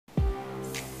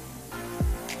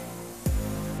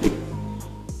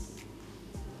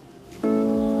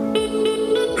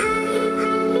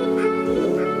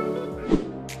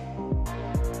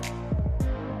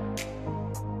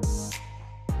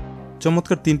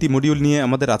চমৎকার 3টি মডিউল নিয়ে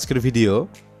আমাদের আজকের ভিডিও।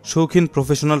 শৌখিন,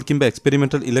 প্রফেশনাল কিংবা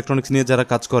এক্সপেরিমেন্টাল ইলেকট্রনিক্স নিয়ে যারা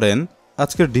কাজ করেন,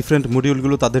 আজকের ডিফারেন্ট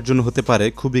মডিউলগুলো তাদের জন্য হতে পারে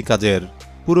খুবই কাজের।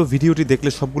 পুরো ভিডিওটি দেখলে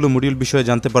সবগুলো মডিউল বিষয়ে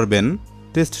জানতে পারবেন,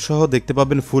 টেস্ট সহ দেখতে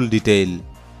পাবেন ফুল ডিটেইল।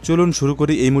 চলুন শুরু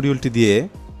করি এই মডিউলটি দিয়ে।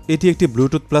 এটি একটি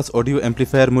Bluetooth plus audio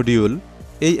amplifier module.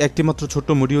 এই একটিমাত্র ছোট্ট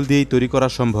মডিউল দিয়েই তৈরি করা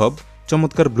সম্ভব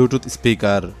চমৎকার ব্লুটুথ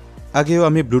স্পিকার। আগেও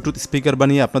আমি ব্লুটুথ স্পিকার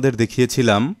বানিয়ে আপনাদের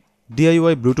দেখিয়েছিলাম।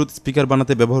 ডিআইওয়াই ব্লুটুথ স্পিকার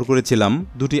বানাতে ব্যবহার করেছিলাম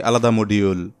দুটি আলাদা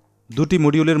মডিউল। দুটি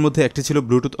মডিউলের মধ্যে একটি ছিল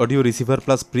Bluetooth audio receiver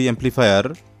plus pre amplifier,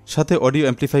 সাথে অডিও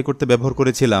অ্যাম্প্লিফাই করতে ব্যবহার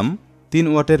করেছিলাম 3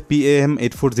 ওয়াটের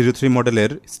PAM8403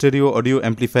 মডেলের স্টেরিও অডিও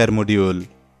অ্যাম্প্লিফায়ার মডিউল।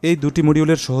 এই দুটি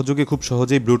মডিউলের সহযোগে খুব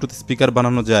সহজেই ব্লুটুথ স্পিকার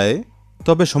বানানো যায়।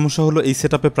 তবে সমস্যা হলো এই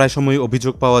সেটআপে প্রায় সময়ই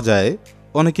অভিযোগ পাওয়া যায়।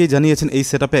 অনেকেই জানিয়েছেন এই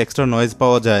সেটআপে এক্সট্রা নয়েজ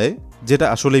পাওয়া যায়, যেটা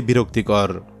আসলেই বিরক্তিকর।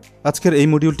 আজকের এই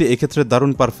মডিউলটি এক্ষেত্রে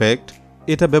দারুণ পারফেক্ট।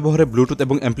 এটা ব্যবহারে ব্লুটুথ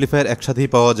এবং অ্যাম্প্লিফায়ার একসাথেই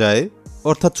পাওয়া যায়,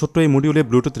 অর্থাৎ ছোট্ট এই মডিউলে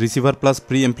Bluetooth receiver plus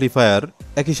pre amplifier,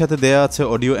 একই সাথে দেয়া আছে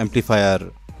অডিও অ্যাম্প্লিফায়ার।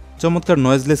 চমৎকার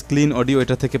নয়েজলেস ক্লিন অডিও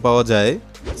এটা থেকে পাওয়া যায়।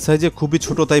 সাইজে খুবই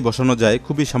ছোট, তাই বসানো যায়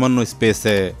খুবই সামান্য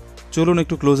স্পেসে। চলুন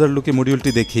একটু ক্লোজার লুকে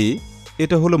মডিউলটি দেখি।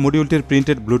 এটা হলো মডিউলটির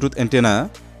প্রিন্টেড ব্লুটুথ অ্যান্টেনা।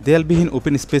 দেয়ালবিহীন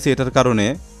ওপেন স্পেসে এটার কারণে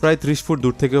প্রায় 30 ফুট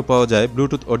দূর থেকেও পাওয়া যায়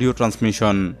ব্লুটুথ অডিও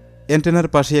ট্রান্সমিশন। অ্যান্টেনার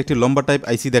পাশে একটি লম্বা টাইপ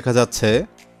আইসি দেখা যাচ্ছে।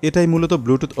 এটাই মূলত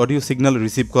ব্লুটুথ অডিও সিগন্যাল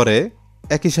রিসিভ করে,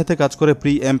 একই সাথে কাজ করে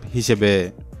প্রি অ্যাম্প হিসেবে।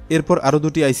 এরপর আরও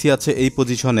দুটি আইসি আছে এই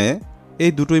পজিশনে।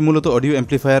 এই দুটোই মূলত অডিও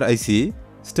অ্যাম্প্লিফায়ার আইসি।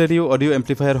 স্টেরিও অডিও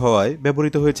অ্যাম্প্লিফায়ার হওয়ায়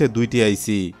ব্যবহৃত হয়েছে দুইটি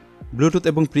আইসি। ব্লুটুথ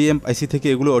এবং প্রি অ্যাম্প আইসি থেকে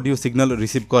এগুলো অডিও সিগন্যাল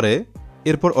রিসিভ করে,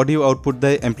 এরপর অডিও আউটপুট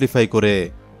দেয় অ্যাম্প্লিফাই করে।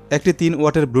 একটি 3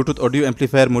 ওয়াটের ব্লুটুথ অডিও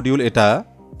অ্যাম্প্লিফায়ার মডিউল এটা।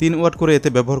 3 ওয়াট করে এতে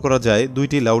ব্যবহার করা যায়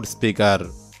দুইটি লাউড স্পিকার।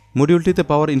 মডিউলটিতে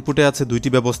পাওয়ার ইনপুটে আছে দুইটি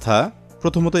ব্যবস্থা।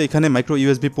 প্রথমত এখানে মাইক্রো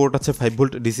ইউএসবি পোর্ট আছে 5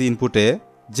 ভোল্ট ডিসি ইনপুটে।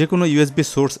 যে কোনো ইউএসবি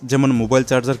সোর্স যেমন মোবাইল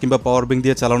চার্জার কিংবা পাওয়ার ব্যাংক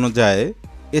দিয়ে চালানো যায়।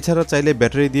 এছাড়া চাইলে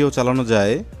ব্যাটারি দিয়েও চালানো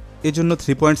যায়। এজন্য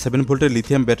 3.7 ভোল্টের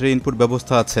লিথিয়াম ব্যাটারি ইনপুট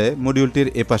ব্যবস্থা আছে মডিউলটির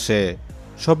এপাশে।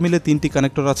 সব মিলে 3টি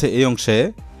কানেক্টর আছে এই অংশে।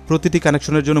 প্রতিটি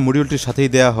কানেকশনের জন্য মডিউলটির সাথেই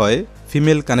দেয়া হয়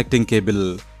ফিমেল কানেক্টিং কেবল।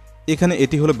 এখানে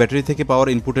এটি হলো ব্যাটারি থেকে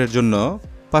পাওয়ার ইনপুটের জন্য।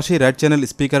 পাশেই রাইট চ্যানেল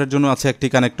স্পিকারের জন্য আছে একটি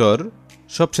কানেক্টর।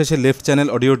 সবশেষে লেফট চ্যানেল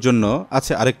অডিওর জন্য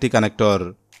আছে আরেকটি কানেক্টর।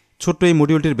 ছোট্ট এই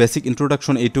মডিউলটির বেসিক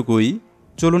ইন্ট্রোডাকশন এইটুকুই।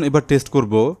 চলুন এবার টেস্ট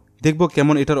করব, দেখব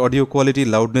কেমন এটার অডিও কোয়ালিটি,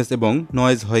 লাউডনেস এবং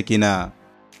নয়েজ হয় কিনা।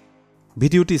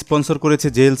 ভিডিওটি স্পন্সর করেছে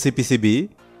JLCPCB,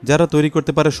 যারা তৈরি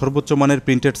করতে পারে সর্বোচ্চ মানের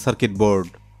printed circuit board.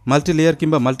 Multi layer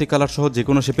কিংবা মাল্টি কালার সহ যে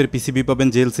কোনো শেপের পিসিবি পাবেন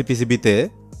JLCPCBতে।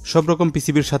 সব রকম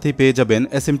পিসিবির সাথেই পেয়ে যাবেন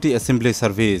SMT অ্যাসেম্বলি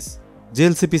সার্ভিস।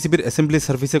 JLCPCBর অ্যাসেম্বলি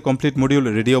সার্ভিসে কমপ্লিট মডিউল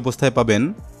রেডি অবস্থায় পাবেন।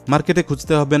 মার্কেটে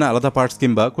খুঁজতে হবে না আলাদা পার্টস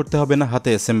কিংবা করতে হবে না হাতে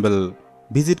অ্যাসেম্বল।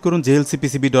 ভিজিট করুন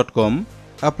JLCPCB.com।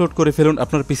 আপলোড করে ফেলুন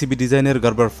আপনার পিসিবি ডিজাইনের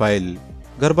গার্বার ফাইল।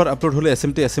 গার্বার আপলোড হলে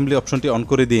SMT অ্যাসেম্বলি অপশনটি অন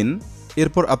করে দিন।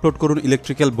 এরপর আপলোড করুন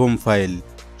ইলেকট্রিক্যাল বোম ফাইল।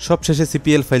 সবশেষে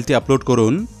CPL ফাইলটি আপলোড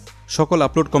করুন। সকল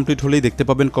আপলোড কমপ্লিট হলেই দেখতে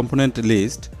পাবেন কম্পোনেন্ট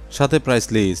লিস্ট, সাথে প্রাইস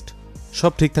লিস্ট।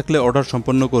 সব ঠিক থাকলে অর্ডার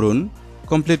সম্পন্ন করুন।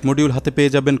 কমপ্লিট মডিউল হাতে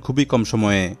পেয়ে যাবেন খুবই কম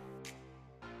সময়ে।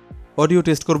 অডিও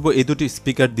টেস্ট করব এই দুটি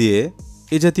স্পিকার দিয়ে।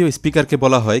 এ জাতীয় স্পিকারকে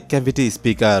বলা হয় ক্যাভিটি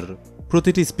স্পিকার।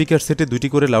 প্রতিটি স্পিকার সেটে 2টি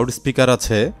করে লাউড স্পিকার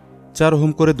আছে। 4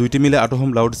 ওহম করে 2টি মিলে 8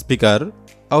 ওহম লাউড স্পিকার।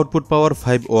 আউটপুট পাওয়ার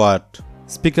 5 ওয়াট।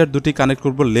 স্পিকার দুটি কানেক্ট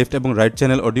করব লেফট এবং রাইট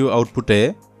চ্যানেল অডিও আউটপুটে।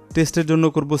 টেস্টের জন্য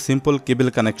করব সিম্পল কেবল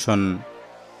কানেকশন।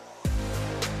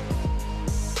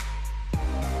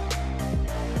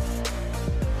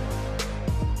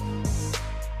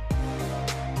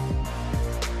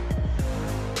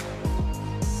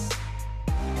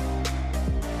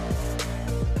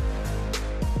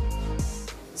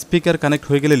 স্পিকার কানেক্ট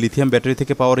হয়ে গেলে লিথিয়াম ব্যাটারি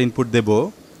থেকে পাওয়ার ইনপুট দেব।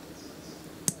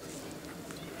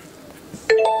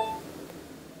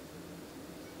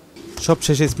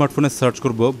 সবশেষে স্মার্টফোনে সার্চ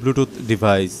করব ব্লুটুথ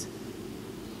ডিভাইস।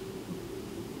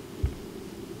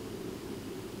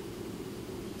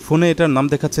 ফোনে এটার নাম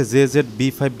দেখাচ্ছে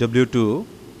JZB5W2।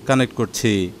 কানেক্ট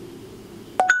করছি।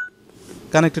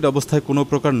 কানেক্টেড অবস্থায় কোনো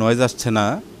প্রকার নয়েজ আসছে না,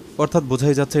 অর্থাৎ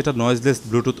বোঝাই যাচ্ছে এটা নয়েজলেস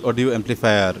ব্লুটুথ অডিও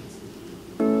অ্যাম্প্লিফায়ার।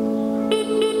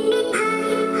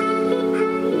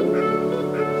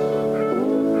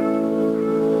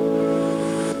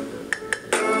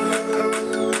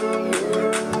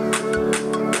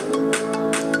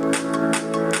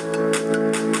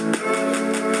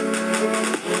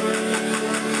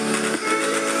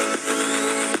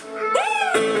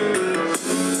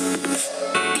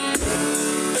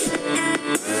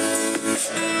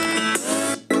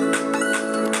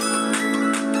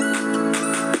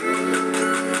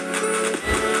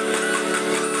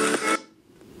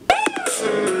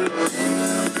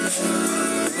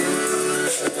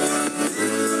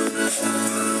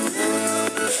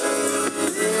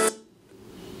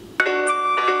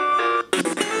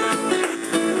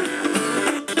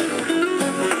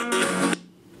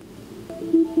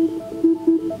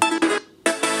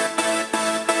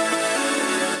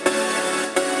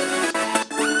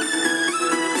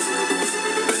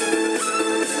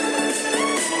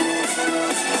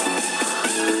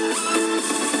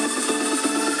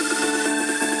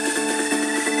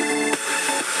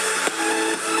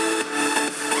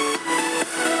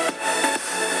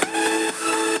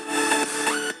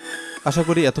 আশা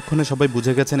করি এতক্ষণে সবাই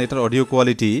বুঝে গেছেন এটার অডিও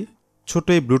কোয়ালিটি। ছোট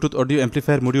এই ব্লুটুথ অডিও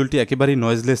অ্যাম্প্লিফায়ার মডিউলটি একেবারেই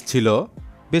নয়েজলেস ছিল,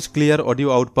 বেশ ক্লিয়ার অডিও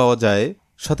আউট পাওয়া যায়,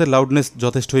 সাথে লাউডনেস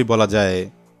যথেষ্টই বলা যায়।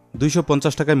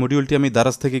 250 টাকায় মডিউলটি আমি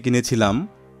দারাজ থেকে কিনেছিলাম।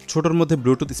 ছোটোর মধ্যে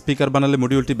ব্লুটুথ স্পিকার বানালে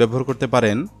মডিউলটি ব্যবহার করতে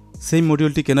পারেন। সেই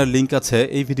মডিউলটি কেনার লিঙ্ক আছে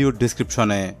এই ভিডিওর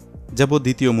ডিসক্রিপশনে। যাব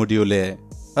দ্বিতীয় মডিউলে।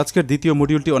 আজকের দ্বিতীয়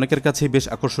মডিউলটি অনেকের কাছেই বেশ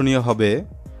আকর্ষণীয় হবে।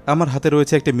 আমার হাতে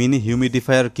রয়েছে একটি মিনি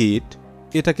হিউমিডিফায়ার কিট।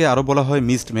 এটাকে আরও বলা হয়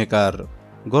মিস্ট মেকার।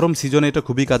 গরম সিজনে এটা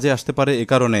খুবই কাজে আসতে পারে এ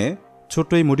কারণে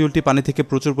ছোট্ট এই মডিউলটি পানি থেকে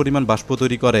প্রচুর পরিমাণ বাষ্প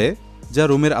তৈরি করে, যা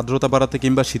রুমের আর্দ্রতা বাড়াতে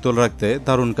কিংবা শীতল রাখতে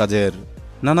দারুণ কাজের।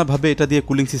 নানাভাবে এটা দিয়ে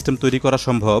কুলিং সিস্টেম তৈরি করা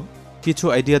সম্ভব। কিছু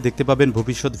আইডিয়া দেখতে পাবেন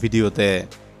ভবিষ্যৎ ভিডিওতে।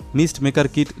 মিস্ট মেকার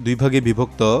কিট দুই ভাগে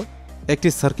বিভক্ত, একটি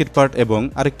সার্কিট পার্ট এবং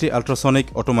আরেকটি আল্ট্রাসনিক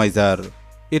অটোমাইজার।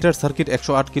 এটার সার্কিট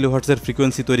 108 কিলোহার্টজের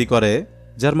ফ্রিকোয়েন্সি তৈরি করে,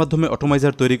 যার মাধ্যমে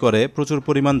অটোমাইজার তৈরি করে প্রচুর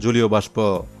পরিমাণ জলীয় বাষ্প।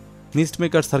 মিস্ট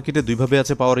মেকার সার্কিটে দুইভাবে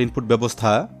আছে পাওয়ার ইনপুট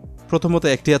ব্যবস্থা। প্রথমত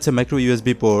একটি আছে মাইক্রো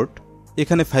ইউএসবি পোর্ট।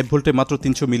 এখানে 5 ভোল্টে মাত্র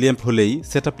 300 মিলিঅ্যাম্প হলেই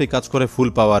সেটআপটি কাজ করে ফুল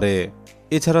পাওয়ারে।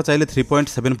 এছাড়া চাইলে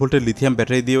 3.7 ভোল্টের লিথিয়াম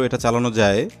ব্যাটারি দিয়েও এটা চালানো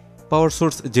যায়। পাওয়ার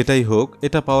সোর্স যেটাই হোক,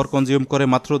 এটা পাওয়ার কনজিউম করে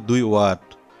মাত্র 2 ওয়াট।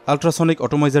 আল্ট্রাসনিক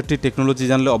অটোমাইজারটি টেকনোলজি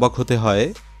জানলে অবাক হতে হয়।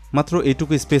 মাত্র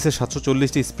এইটুকু স্পেসে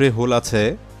 740টি স্প্রে হোল আছে,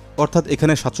 অর্থাৎ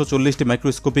এখানে 740টি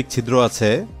মাইক্রোস্কোপিক ছিদ্র আছে,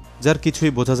 যার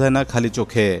কিছুই বোঝা যায় না খালি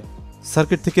চোখে।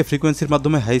 সার্কিট থেকে ফ্রিকোয়েন্সির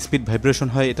মাধ্যমে হাই স্পিড ভাইব্রেশন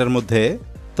হয় এটার মধ্যে,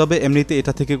 তবে এমনিতে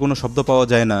এটা থেকে কোনো শব্দ পাওয়া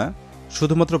যায় না।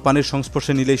 শুধুমাত্র পানির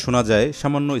সংস্পর্শে নিলেই শোনা যায়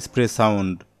সামান্য স্প্রে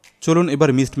সাউন্ড। চলুন এবার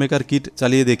মিস্ট মেকার কিট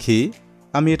চালিয়ে দেখি।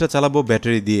 আমি এটা চালাবো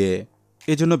ব্যাটারি দিয়ে।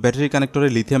 এজন্য ব্যাটারি কানেক্টরে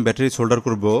লিথিয়াম ব্যাটারি সোল্ডার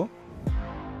করব।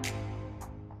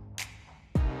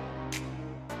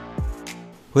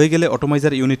 হয়ে গেলে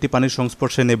অটোমাইজার ইউনিটটি পানির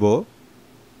সংস্পর্শে নেব।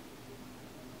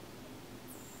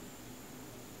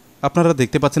 আপনারা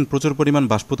দেখতে পাচ্ছেন প্রচুর পরিমাণ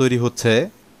বাষ্প তৈরি হচ্ছে।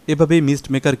 এভাবেই মিস্ট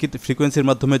মেকার কিট ফ্রিকোয়েন্সির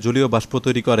মাধ্যমে জলীয় বাষ্প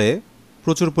তৈরি করে।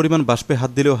 প্রচুর পরিমাণ বাষ্পে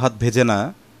হাত দিলেও হাত ভেজে না,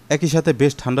 একই সাথে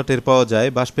বেশ ঠান্ডা টের পাওয়া যায়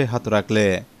বাষ্পে হাত রাখলে।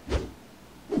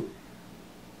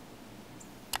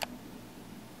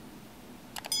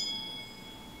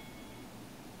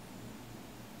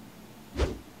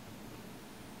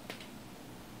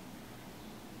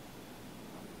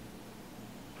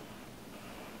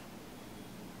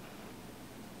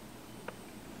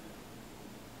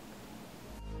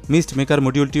 মিস্ট মেকার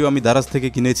মডিউলটিও আমি দারাজ থেকে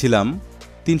কিনেছিলাম।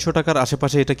 300 টাকার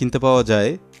আশেপাশে এটা কিনতে পাওয়া যায়।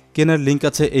 কেনার লিঙ্ক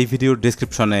আছে এই ভিডিওর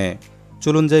ডেসক্রিপশনে।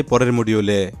 চলুন যাই পরের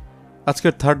মডিউলে।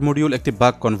 আজকের থার্ড মডিউল একটি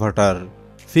বাক কনভার্টার।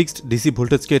 ফিক্সড ডিসি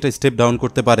ভোল্টেজকে এটা স্টেপ ডাউন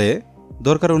করতে পারে।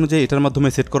 দরকার অনুযায়ী এটার মাধ্যমে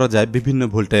সেট করা যায় বিভিন্ন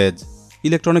ভোল্টেজ।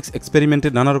 ইলেকট্রনিক্স এক্সপেরিমেন্টে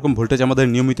নানা রকম ভোল্টেজ আমাদের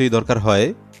নিয়মিতই দরকার হয়।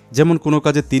 যেমন কোনো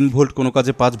কাজে 3 ভোল্ট, কোনো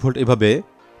কাজে 5 ভোল্ট, এভাবে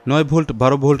 9 ভোল্ট,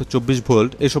 12 ভোল্ট, 24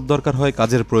 ভোল্ট এসব দরকার হয়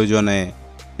কাজের প্রয়োজনে।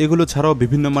 এগুলো ছাড়াও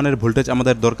বিভিন্ন মানের ভোল্টেজ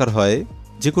আমাদের দরকার হয়।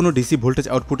 যে কোনো ডিসি ভোল্টেজ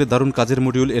আউটপুটে দারুণ কাজের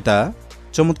মডিউল এটা।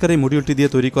 চমৎকার এই মডিউলটি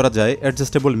দিয়ে তৈরি করা যায়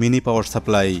adjustable mini power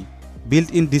supply. Built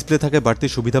in display থাকে বাড়তি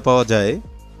সুবিধা পাওয়া যায়।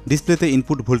 ডিসপ্লেতে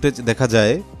ইনপুট ভোল্টেজ দেখা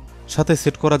যায়, সাথে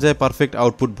সেট করা যায় পারফেক্ট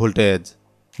আউটপুট ভোল্টেজ।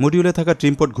 মডিউলে থাকা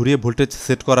ট্রিমপট ঘুরিয়ে ভোল্টেজ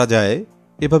সেট করা যায়।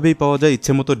 এভাবেই পাওয়া যায়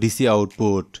ইচ্ছেমতো ডিসি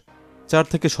আউটপুট। 4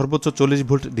 থেকে সর্বোচ্চ 40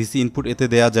 ভোল্ট ডিসি ইনপুট এতে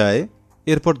দেয়া যায়।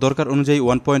 এরপর দরকার অনুযায়ী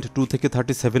 1.2 থেকে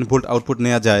 37 ভোল্ট আউটপুট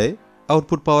নেওয়া যায়।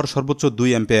 আউটপুট পাওয়ার সর্বোচ্চ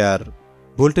 2 অ্যাম্পিয়ার।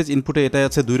 ভোল্টেজ ইনপুটে এটাই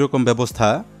আছে 2 রকম ব্যবস্থা।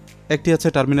 একটি আছে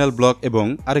টার্মিনাল ব্লক এবং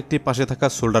আরেকটি পাশে থাকা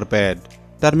সোল্ডার প্যাড।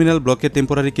 টার্মিনাল ব্লকে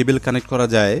টেম্পোরারি কেবল কানেক্ট করা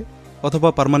যায়, অথবা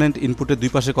পার্মানেন্ট ইনপুটে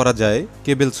দুই পাশে করা যায়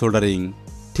কেবল সোল্ডারিং।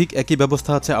 ঠিক একই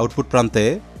ব্যবস্থা আছে আউটপুট প্রান্তে।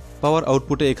 পাওয়ার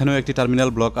আউটপুটে এখানেও একটি টার্মিনাল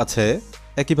ব্লক আছে,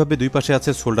 একইভাবে দুই পাশে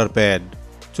আছে সোল্ডার প্যাড।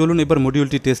 চলুন এবার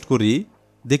মডিউলটি টেস্ট করি,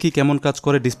 দেখি কেমন কাজ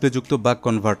করে ডিসপ্লেযুক্ত বাক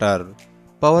কনভার্টার।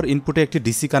 পাওয়ার ইনপুটে একটি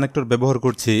ডিসি কানেক্টর ব্যবহার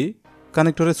করছি।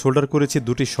 কানেক্টরে সোল্ডার করেছি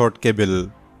 2টি শর্ট কেবল।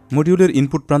 মডিউলের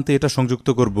ইনপুট প্রান্তে এটা সংযুক্ত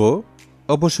করব।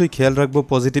 অবশ্যই খেয়াল রাখব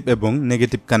পজিটিভ এবং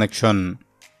নেগেটিভ কানেকশন।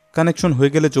 কানেকশন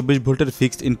হয়ে গেলে 24 ভোল্টের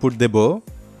ফিক্সড ইনপুট দেব।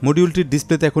 মডিউলটির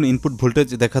ডিসপ্লেতে এখন ইনপুট ভোল্টেজ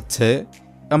দেখাচ্ছে।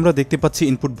 আমরা দেখতে পাচ্ছি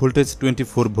input voltage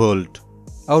 24 volt.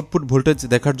 Output voltage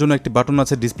দেখার জন্য একটি বাটন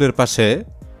আছে ডিসপ্লের পাশে।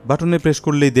 বাটনে প্রেস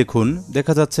করলেই দেখুন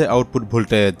দেখা যাচ্ছে আউটপুট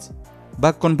ভোল্টেজ।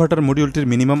 বাক কনভার্টার মডিউলটির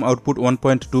মিনিমাম আউটপুট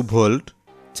 1.2 ভোল্ট।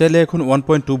 চাইলে এখন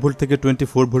 1.2 ভোল্ট থেকে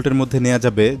 24 ভোল্টের মধ্যে নেওয়া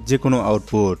যাবে যে কোনো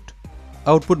আউটপুট।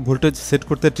 আউটপুট ভোল্টেজ সেট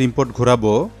করতে ট্রিমপট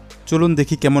ঘোরাবো। চলুন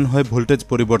দেখি কেমন হয় ভোল্টেজ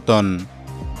পরিবর্তন।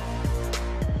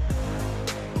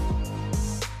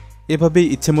 এভাবেই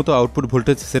ইচ্ছেমতো আউটপুট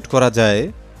ভোল্টেজ সেট করা যায়।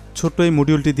 ছোট্ট এই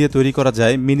মডিউলটি দিয়ে তৈরি করা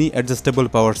যায় মিনি অ্যাডজাস্টেবল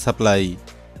পাওয়ার সাপ্লাই।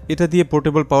 এটা দিয়ে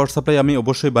পোর্টেবল পাওয়ার সাপ্লাই আমি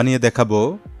অবশ্যই বানিয়ে দেখাবো।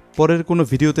 পরের কোনো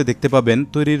ভিডিওতে দেখতে পাবেন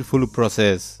তৈরির ফুল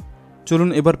প্রসেস। চলুন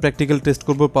এবার প্র্যাকটিক্যাল টেস্ট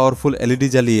করব পাওয়ারফুল এলইডি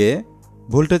জ্বালিয়ে।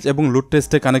 ভোল্টেজ এবং লোড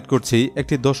টেস্টে কানেক্ট করছি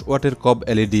একটি 10 ওয়াটের কব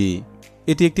এলইডি।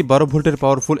 এটি একটি 12 ভোল্টের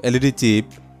পাওয়ারফুল এলইডি চিপ।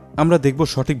 আমরা দেখব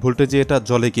সঠিক ভোল্টেজে এটা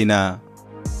জ্বলে কিনা।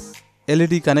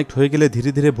 এলইডি কানেক্ট হয়ে গেলে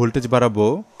ধীরে ধীরে ভোল্টেজ বাড়াবো।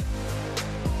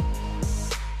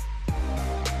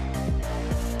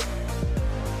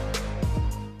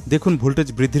 দেখুন ভোল্টেজ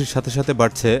বৃদ্ধির সাথে সাথে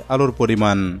বাড়ছে আলোর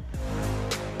পরিমাণ।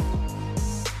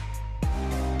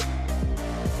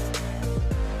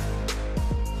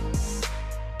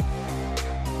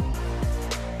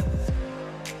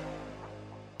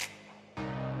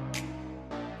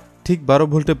 ঠিক 12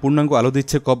 ভোল্টে পূর্ণাঙ্গ আলো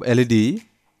দিচ্ছে কব এলইডি।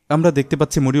 আমরা দেখতে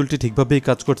পাচ্ছি মডিউলটি ঠিকভাবেই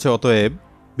কাজ করছে। অতএব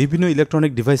বিভিন্ন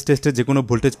ইলেকট্রনিক ডিভাইস টেস্টে যে কোনো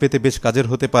ভোল্টেজ পেতে বেশ কাজের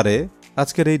হতে পারে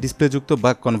আজকের এই ডিসপ্লেযুক্ত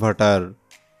বাক কনভার্টার।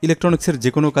 ইলেকট্রনিক্সের যে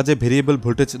কোনো কাজে ভেরিয়েবল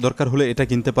ভোল্টেজ দরকার হলে এটা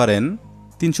কিনতে পারেন।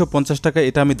 350 টাকা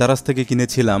এটা আমি দারাজ থেকে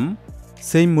কিনেছিলাম।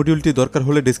 সেম মডিউলটি দরকার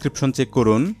হলে ডেসক্রিপশন চেক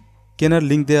করুন, কেনার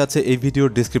লিঙ্ক দেওয়া আছে এই ভিডিওর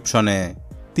ডেসক্রিপশনে।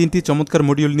 3টি চমৎকার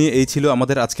মডিউল নিয়ে এই ছিল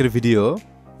আমাদের আজকের ভিডিও।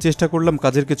 চেষ্টা করলাম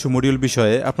কাজের কিছু মডিউল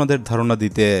বিষয়ে আপনাদের ধারণা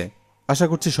দিতে। আশা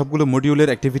করছি সবগুলো মডিউলের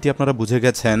অ্যাক্টিভিটি আপনারা বুঝে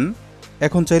গেছেন।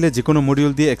 এখন চাইলে যে কোনো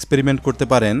মডিউল দিয়ে এক্সপেরিমেন্ট করতে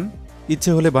পারেন।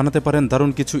 ইচ্ছে হলে বানাতে পারেন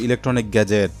দারুণ কিছু ইলেকট্রনিক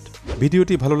গ্যাজেট।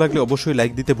 ভিডিওটি ভালো লাগলে অবশ্যই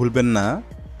লাইক দিতে ভুলবেন না।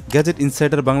 গ্যাজেট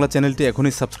ইনসাইডার বাংলা চ্যানেলটি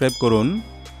এখনই সাবস্ক্রাইব করুন।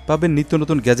 পাবেন নিত্য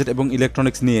নতুন গ্যাজেট এবং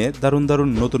ইলেকট্রনিক্স নিয়ে দারুণ দারুণ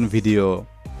নতুন ভিডিও।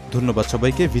 ধন্যবাদ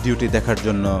সবাইকে ভিডিওটি দেখার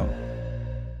জন্য।